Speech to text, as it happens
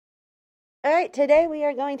All right, today we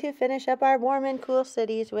are going to finish up our warm and cool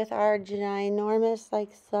cities with our ginormous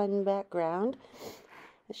sun background.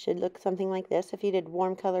 It should look something like this. If you did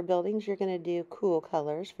warm color buildings, you're going to do cool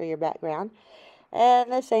colors for your background.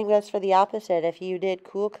 And the same goes for the opposite. If you did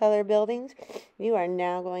cool color buildings, you are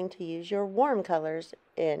now going to use your warm colors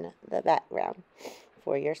in the background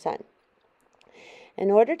for your sun. In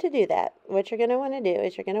order to do that, what you're going to want to do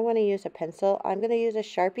is you're going to want to use a pencil. I'm going to use a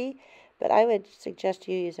Sharpie, but I would suggest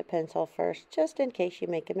you use a pencil first, just in case you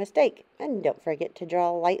make a mistake. And don't forget to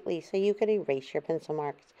draw lightly so you can erase your pencil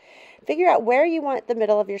marks. Figure out where you want the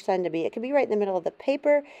middle of your sun to be. It could be right in the middle of the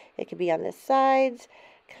paper. It could be on the sides.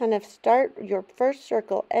 Kind of start your first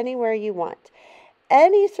circle anywhere you want.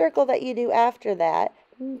 Any circle that you do after that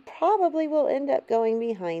probably will end up going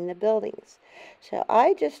behind the buildings. So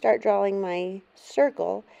I just start drawing my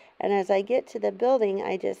circle, and as I get to the building,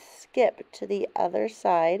 I just skip to the other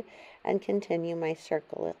side and continue my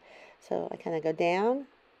circle. So I kind of go down,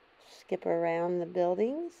 skip around the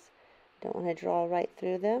buildings. Don't want to draw right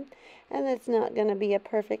through them. And it's not going to be a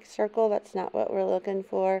perfect circle. That's not what we're looking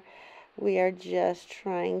for. We are just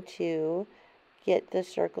trying to get the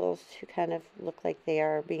circles to kind of look like they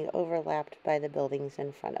are being overlapped by the buildings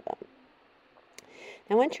in front of them.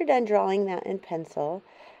 Now once you're done drawing that in pencil,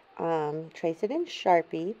 trace it in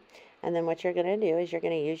Sharpie, and then what you're going to do is you're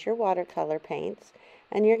going to use your watercolor paints,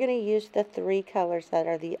 and you're going to use the three colors that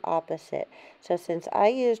are the opposite. So since I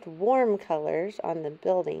used warm colors on the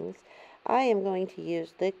buildings, I am going to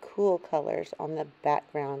use the cool colors on the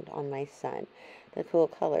background on my sun. The cool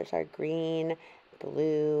colors are green,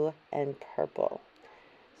 blue, and purple.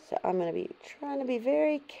 So I'm going to be trying to be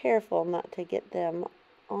very careful not to get them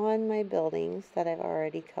on my buildings that I've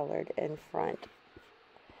already colored in front.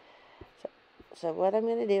 So what I'm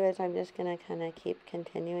going to do is I'm just going to kind of keep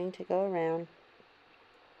continuing to go around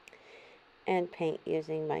and paint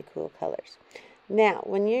using my cool colors. Now,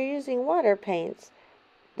 when you're using water paints,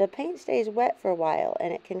 the paint stays wet for a while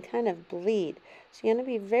and it can kind of bleed. So you're going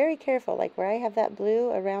to be very careful, like where I have that blue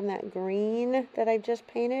around that green that I've just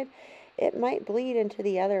painted, it might bleed into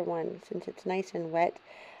the other one since it's nice and wet.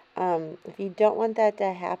 If you don't want that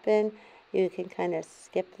to happen, you can kind of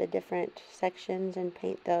skip the different sections and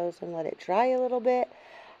paint those and let it dry a little bit.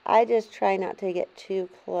 I just try not to get too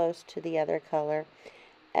close to the other color.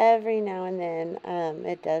 Every now and then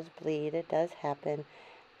it does bleed, it does happen.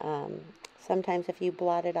 Sometimes if you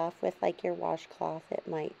blot it off with like your washcloth, it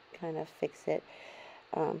might kind of fix it.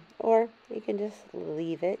 Or you can just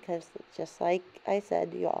leave it because just like I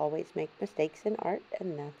said, you'll always make mistakes in art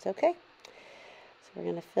and that's okay. So we're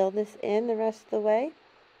going to fill this in the rest of the way.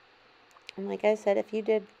 And like I said, if you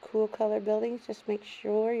did cool color buildings, just make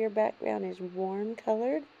sure your background is warm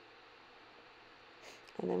colored.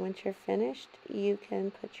 And then once you're finished, you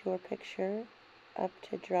can put your picture up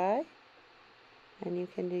to dry. And you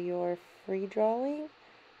can do your free drawing.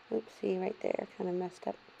 Oopsie, right there, kind of messed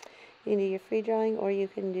up. You can do your free drawing or you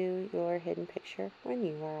can do your hidden picture when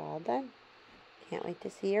you are all done. Can't wait to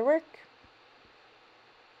see your work.